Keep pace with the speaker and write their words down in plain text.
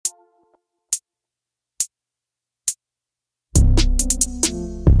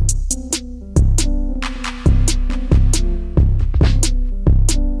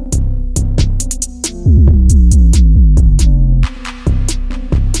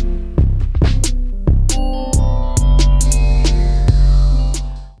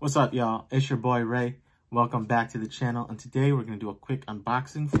What's up, y'all? It's your boy Ray. Welcome back to the channel, and today we're gonna do a quick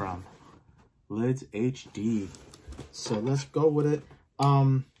unboxing from Lids HD. So let's go with it.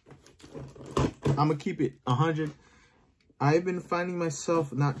 I'm gonna keep it 100. I've been finding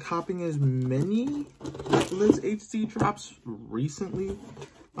myself not copying as many Lids HD drops recently.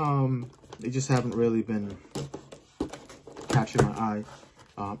 They just haven't really been catching my eye.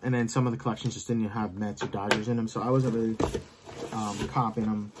 And then some of the collections just didn't even have Mets or Dodgers in them, so I wasn't really copying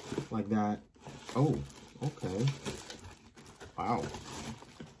them like that. Oh, okay. Wow.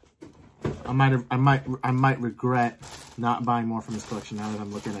 I might regret not buying more from this collection now that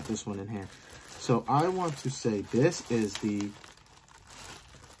I'm looking at this one in here. So I want to say this is the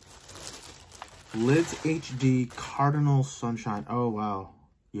Lids HD Cardinal Sunshine. Oh wow,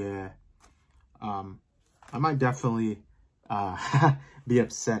 yeah. I might definitely be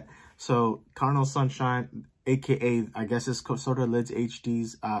upset. So Cardinal Sunshine, aka I guess it's sort of Lids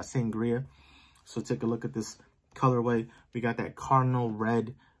HD's sangria. So take a look at this colorway. We got that Cardinal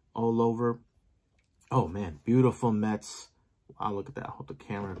red all over. Oh man, beautiful Mets. Wow, look at that. I hope the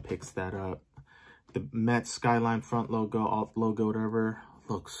camera picks that up. The Mets skyline front logo, alt logo, whatever,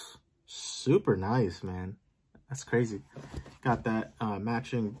 looks super nice, man. That's crazy. Got that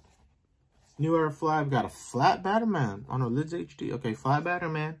matching New Era flag. We got a flat batter man on our Lids HD. Okay, flat batter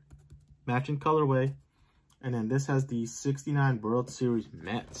man, matching colorway. And then this has the 69 World Series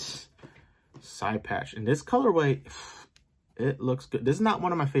Mets side patch. And this colorway, it looks good. This is not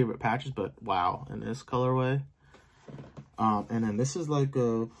one of my favorite patches, but wow, in this colorway. And then this is like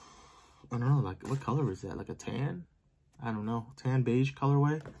a, I don't know, like what color is that? Like a tan? I don't know, tan beige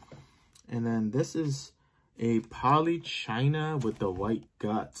colorway. And then this is a poly china with the white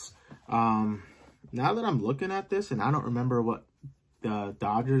guts. Now that I'm looking at this, and I don't remember what the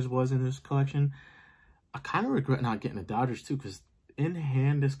Dodgers was in this collection, I kind of regret not getting the Dodgers too, because in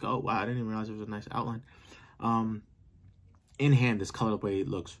hand this, oh wow, I didn't even realize there was a nice outline. In hand this colorway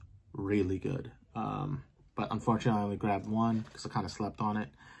looks really good. But unfortunately I only grabbed one because I kind of slept on it.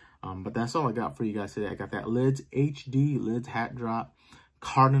 But that's all I got for you guys today. I got that Lids HD, Lids hat drop,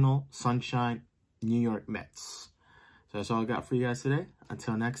 Cardinal Sunshine, New York Mets. So that's all I got for you guys today.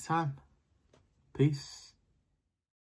 Until next time, peace.